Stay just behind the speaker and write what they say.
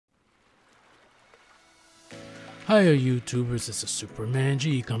Hiya YouTubers, it's a Superman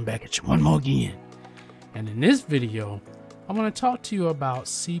G, come back at you one more again. And in this video, I want to talk to you about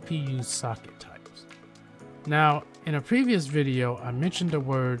CPU socket types. Now, in a previous video, I mentioned the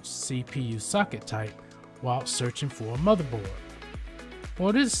word CPU socket type while searching for a motherboard.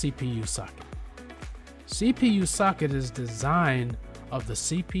 What is CPU socket? CPU socket is design of the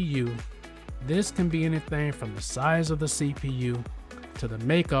CPU. This can be anything from the size of the CPU to the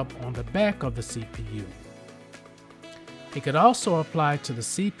makeup on the back of the CPU. It could also apply to the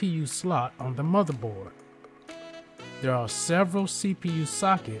CPU slot on the motherboard. There are several CPU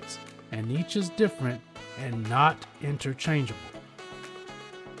sockets and each is different and not interchangeable.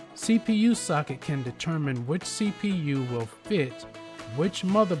 CPU socket can determine which CPU will fit which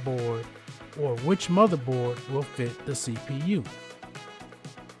motherboard or which motherboard will fit the CPU.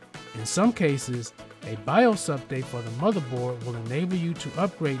 In some cases, a BIOS update for the motherboard will enable you to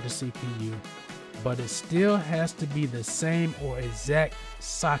upgrade the CPU, but it still has to be the same or exact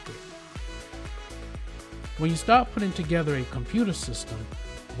socket. When you start putting together a computer system,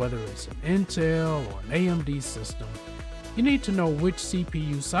 whether it's an Intel or an AMD system, you need to know which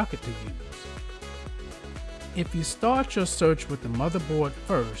CPU socket to use. If you start your search with the motherboard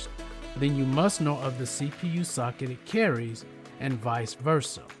first, then you must know of the CPU socket it carries and vice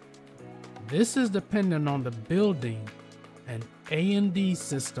versa. This is dependent on the building, an AMD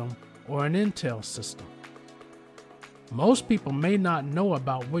system or an Intel system. Most people may not know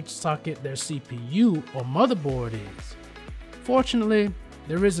about which socket their CPU or motherboard is. Fortunately,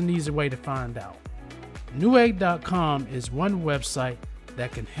 there is an easy way to find out. LiQWYD.com is one website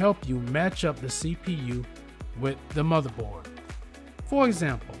that can help you match up the CPU with the motherboard. For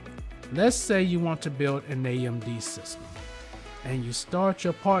example, let's say you want to build an AMD system and you start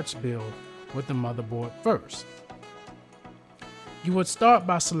your parts build with the motherboard first. You would start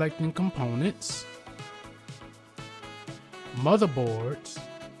by selecting components, motherboards,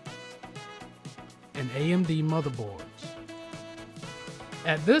 and AMD motherboards.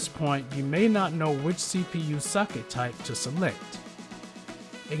 At this point, you may not know which CPU socket type to select.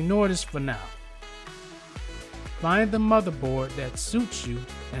 Ignore this for now. Find the motherboard that suits you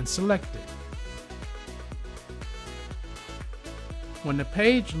and select it. When the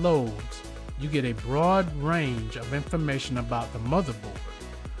page loads, you get a broad range of information about the motherboard,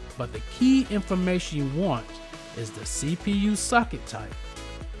 but the key information you want is the CPU socket type,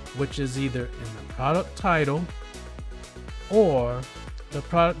 which is either in the product title or the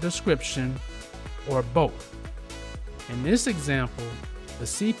product description or both. In this example, the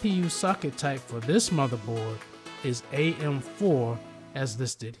CPU socket type for this motherboard is AM4 as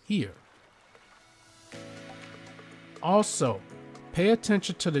listed here. Also, pay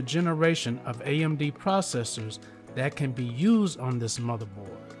attention to the generation of AMD processors that can be used on this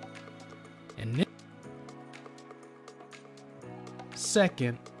motherboard. And this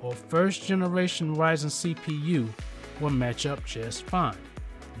second or first generation Ryzen CPU will match up just fine.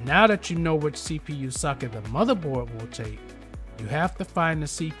 Now that you know which CPU socket the motherboard will take, you have to find the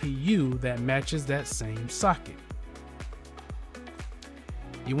CPU that matches that same socket.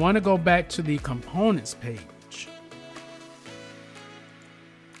 You want to go back to the components page.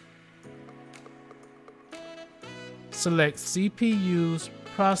 Select CPUs,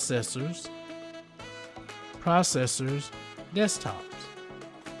 processors, desktops.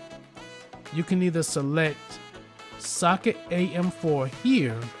 You can either select socket AM4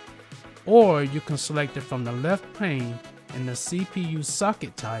 here, or you can select it from the left pane in the CPU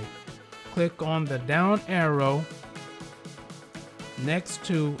socket type. Click on the down arrow next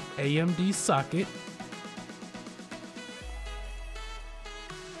to AMD socket.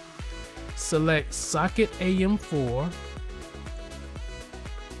 Select socket AM4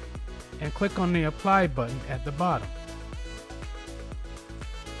 and click on the apply button at the bottom.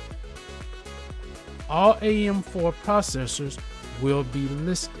 All AM4 processors will be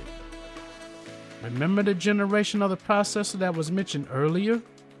listed. Remember the generation of the processor that was mentioned earlier?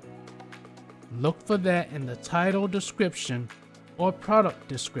 Look for that in the title description or product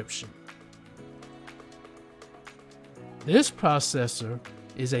description. This processor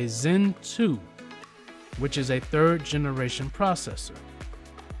is a Zen 2, which is a third generation processor.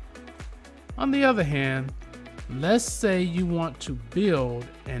 On the other hand, let's say you want to build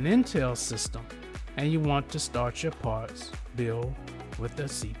an Intel system and you want to start your parts build with the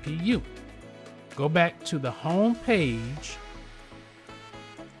CPU. Go back to the home page,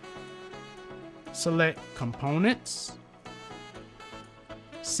 select components,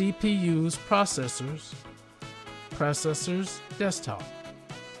 CPUs, processors, desktop.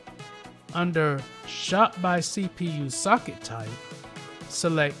 Under Shop by CPU socket type,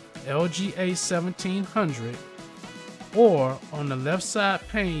 select LGA 1700 or on the left side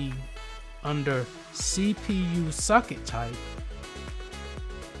pane under CPU socket type,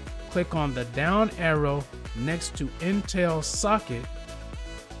 click on the down arrow next to Intel socket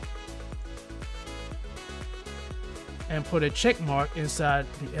and put a check mark inside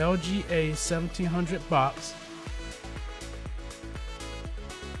the LGA 1700 box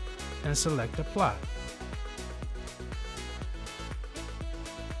and select apply.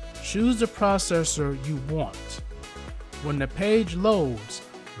 Choose the processor you want. When the page loads,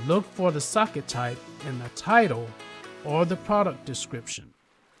 look for the socket type in the title or the product description.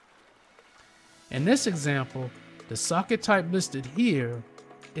 In this example, the socket type listed here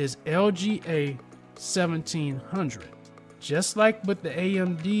is LGA 1700. Just like with the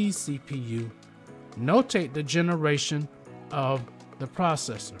AMD CPU, notate the generation of the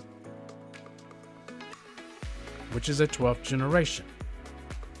processor, which is a 12th generation.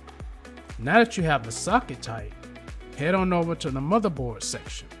 Now that you have the socket type, head on over to the motherboard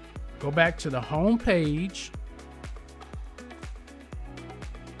section. Go back to the home page,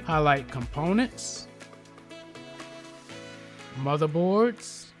 highlight components,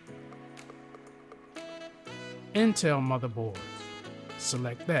 motherboards, Intel motherboards.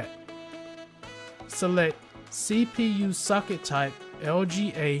 Select that. Select CPU socket type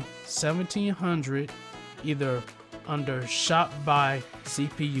LGA 1700 either under Shop by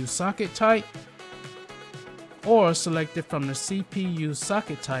CPU socket type or select it from the CPU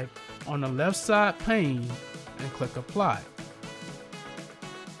socket type on the left side pane and click apply.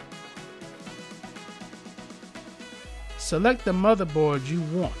 Select the motherboard you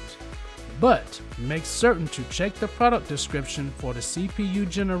want, but make certain to check the product description for the CPU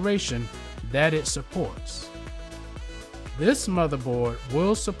generation that it supports. This motherboard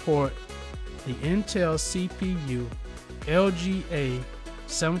will support the Intel CPU LGA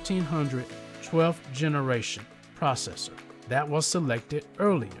 1700 12th generation processor that was selected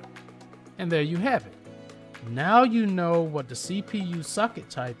earlier. And there you have it. Now you know what the CPU socket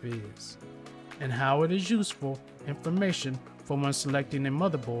type is and how it is useful information for when selecting a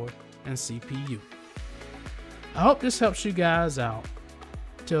motherboard and CPU. I hope this helps you guys out.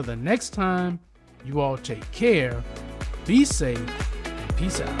 Till the next time, you all take care, be safe, and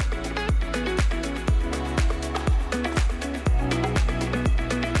peace out.